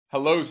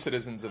Hello,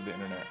 citizens of the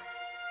internet.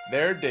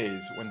 There are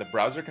days when the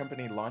browser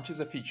company launches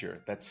a feature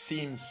that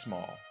seems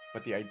small,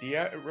 but the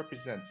idea it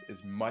represents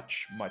is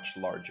much, much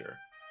larger.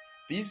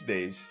 These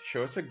days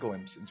show us a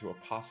glimpse into a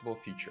possible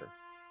future,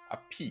 a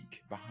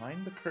peek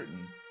behind the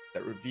curtain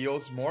that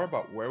reveals more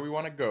about where we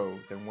want to go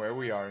than where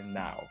we are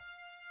now.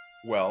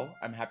 Well,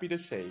 I'm happy to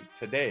say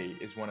today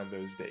is one of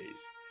those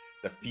days.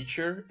 The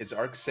feature is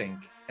Arc Sync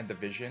and the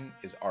vision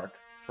is Arc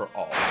for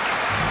All.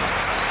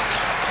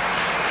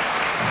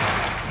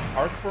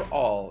 Arc for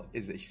All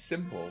is a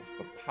simple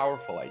but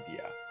powerful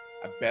idea,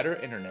 a better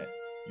internet,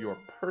 your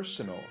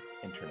personal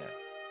internet,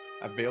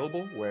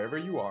 available wherever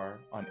you are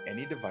on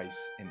any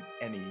device in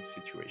any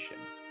situation.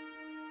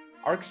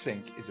 Arc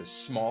Sync is a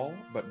small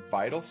but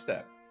vital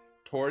step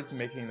towards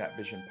making that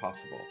vision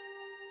possible.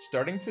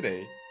 Starting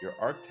today, your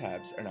Arc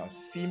tabs are now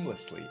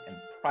seamlessly and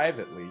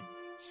privately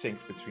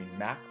synced between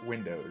Mac,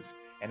 Windows,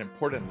 and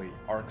importantly,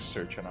 Arc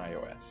Search on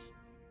iOS.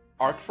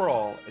 Arc for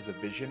All is a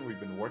vision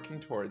we've been working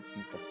towards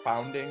since the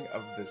founding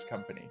of this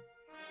company.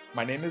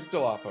 My name is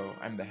Dolapo,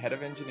 I'm the head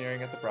of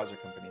engineering at the browser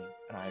company,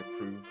 and I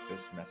approve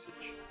this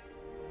message.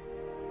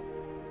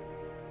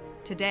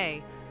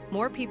 Today,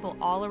 more people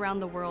all around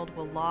the world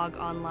will log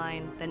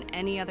online than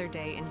any other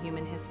day in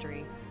human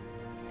history.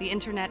 The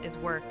internet is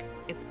work,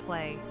 it's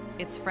play,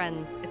 it's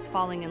friends, it's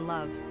falling in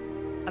love.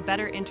 A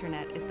better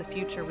internet is the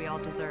future we all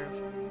deserve.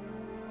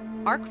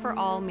 Arc for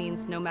All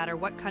means no matter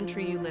what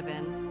country you live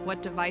in,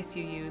 what device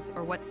you use,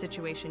 or what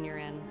situation you're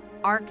in,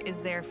 Arc is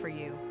there for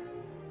you.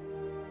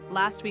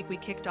 Last week we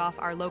kicked off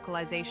our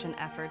localization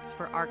efforts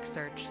for Arc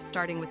Search,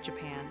 starting with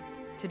Japan.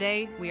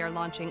 Today we are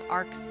launching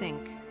Arc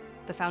Sync,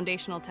 the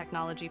foundational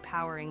technology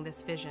powering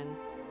this vision.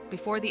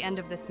 Before the end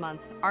of this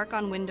month, Arc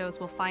on Windows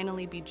will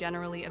finally be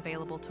generally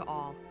available to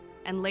all.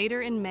 And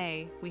later in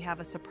May, we have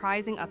a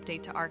surprising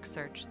update to Arc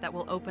Search that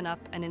will open up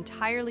an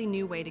entirely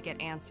new way to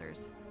get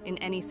answers in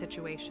any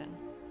situation.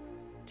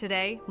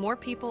 Today, more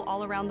people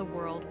all around the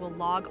world will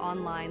log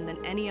online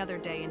than any other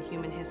day in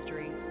human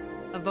history.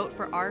 A vote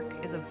for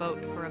Arc is a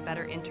vote for a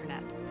better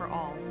internet for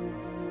all.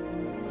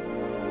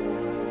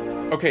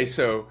 Okay,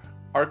 so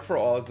Arc for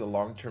All is the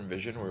long-term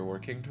vision we're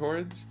working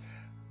towards.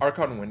 Arc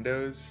on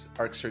Windows,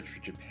 Arc Search for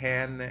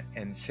Japan,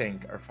 and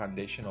Sync are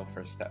foundational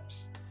first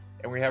steps.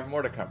 And we have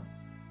more to come.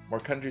 More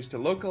countries to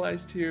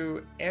localize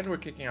to, and we're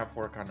kicking off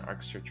work on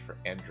Arc Search for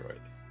Android.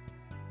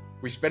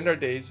 We spend our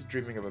days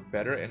dreaming of a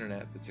better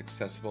internet that's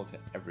accessible to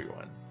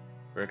everyone.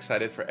 We're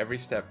excited for every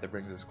step that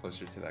brings us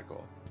closer to that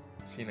goal.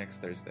 See you next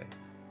Thursday.